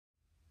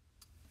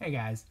Hey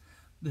guys,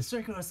 the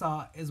circular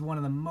saw is one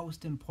of the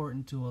most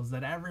important tools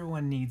that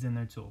everyone needs in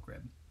their tool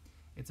crib.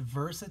 Its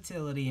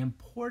versatility and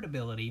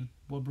portability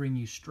will bring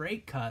you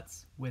straight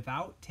cuts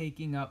without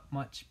taking up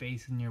much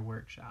space in your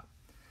workshop.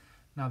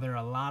 Now there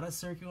are a lot of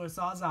circular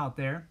saws out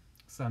there,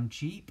 some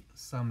cheap,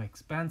 some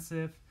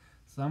expensive,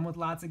 some with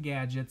lots of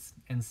gadgets,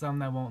 and some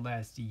that won't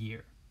last a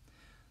year.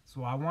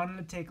 So I wanted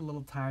to take a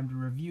little time to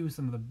review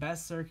some of the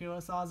best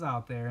circular saws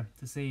out there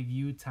to save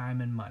you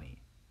time and money.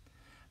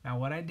 Now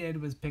what I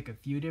did was pick a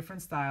few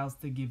different styles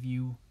to give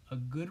you a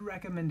good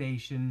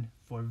recommendation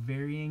for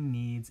varying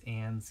needs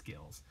and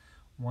skills.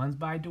 One's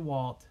by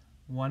DEWALT,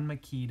 one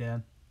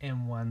Makita,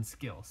 and one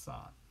SKIL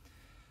saw.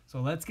 So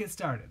let's get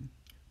started.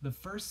 The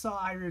first saw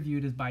I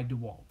reviewed is by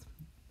DEWALT,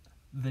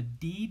 the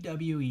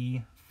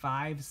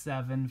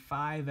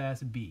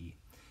DWE575SB.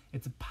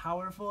 It's a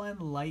powerful and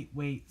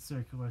lightweight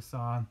circular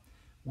saw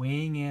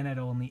weighing in at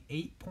only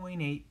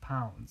 8.8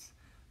 pounds.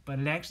 But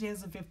it actually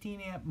has a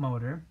 15 amp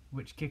motor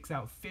which kicks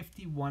out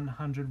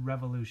 5,100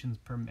 revolutions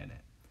per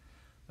minute.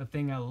 The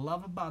thing I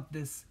love about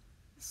this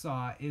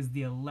saw is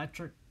the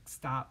electric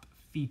stop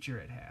feature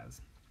it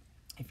has.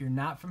 If you're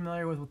not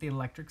familiar with what the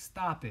electric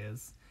stop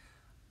is,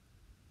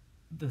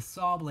 the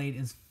saw blade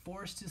is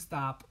forced to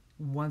stop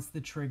once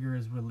the trigger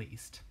is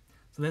released.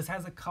 So this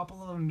has a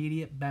couple of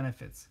immediate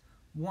benefits.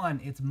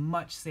 One, it's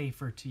much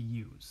safer to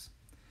use.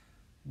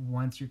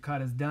 Once your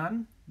cut is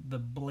done, the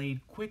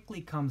blade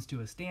quickly comes to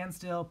a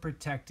standstill,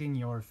 protecting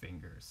your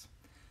fingers.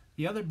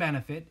 The other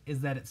benefit is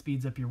that it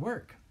speeds up your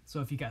work.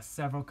 So if you got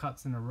several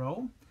cuts in a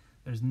row,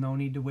 there's no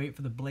need to wait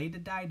for the blade to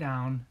die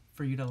down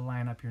for you to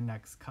line up your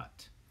next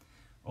cut.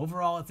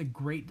 Overall, it's a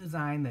great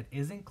design that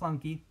isn't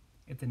clunky,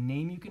 it's a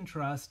name you can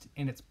trust,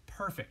 and it's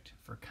perfect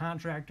for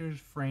contractors,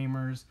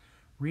 framers,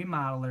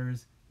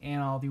 remodelers,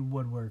 and all the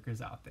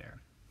woodworkers out there.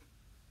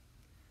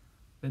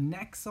 The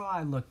next saw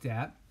I looked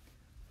at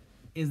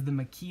is the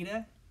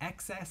Makita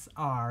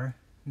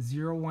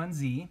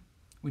XSR01Z,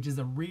 which is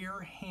a rear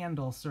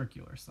handle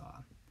circular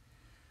saw.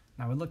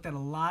 Now we looked at a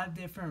lot of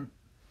different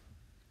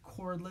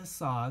cordless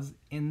saws,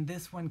 and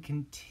this one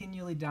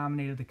continually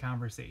dominated the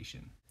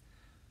conversation.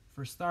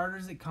 For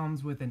starters, it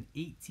comes with an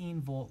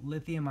 18-volt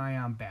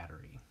lithium-ion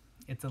battery.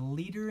 It's a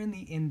leader in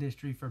the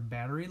industry for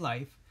battery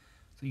life,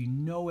 so you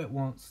know it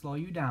won't slow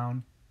you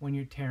down when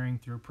you're tearing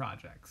through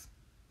projects.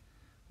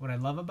 What I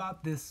love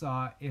about this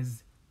saw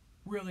is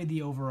really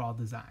the overall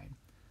design.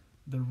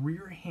 The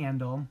rear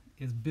handle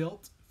is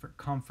built for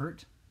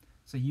comfort,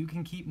 so you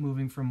can keep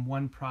moving from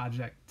one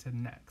project to the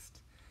next.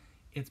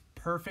 It's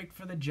perfect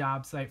for the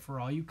job site for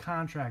all you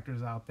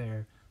contractors out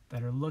there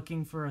that are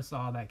looking for a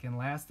saw that can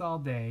last all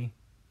day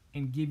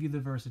and give you the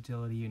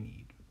versatility you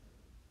need.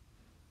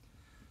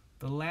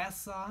 The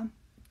last saw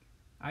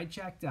I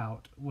checked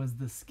out was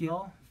the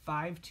SKIL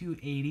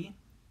 5280,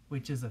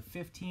 which is a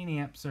 15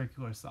 amp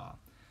circular saw.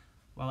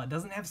 While it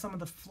doesn't have some of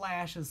the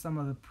flash as some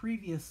of the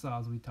previous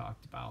saws we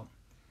talked about,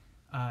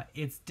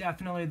 it's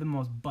definitely the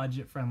most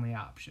budget-friendly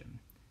option.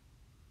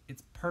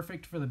 It's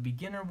perfect for the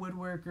beginner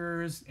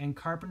woodworkers and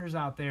carpenters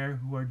out there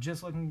who are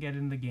just looking to get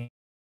into the game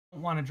and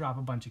don't want to drop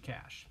a bunch of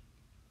cash.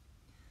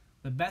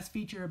 The best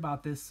feature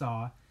about this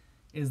saw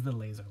is the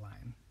laser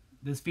line.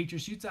 This feature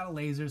shoots out a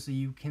laser so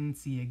you can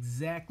see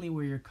exactly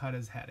where your cut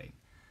is heading.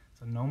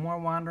 So no more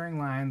wandering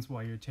lines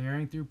while you're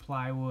tearing through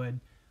plywood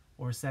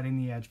or setting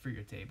the edge for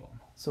your table.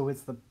 So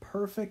it's the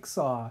perfect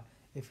saw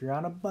if you're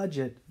on a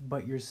budget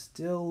but you're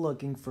still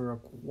looking for a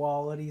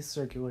quality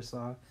circular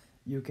saw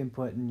you can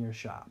put in your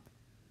shop.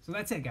 So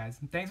that's it, guys.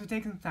 Thanks for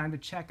taking the time to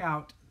check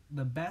out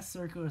the best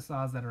circular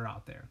saws that are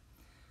out there.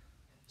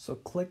 So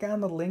click on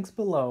the links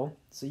below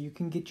so you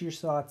can get your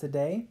saw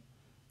today,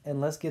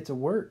 and let's get to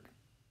work.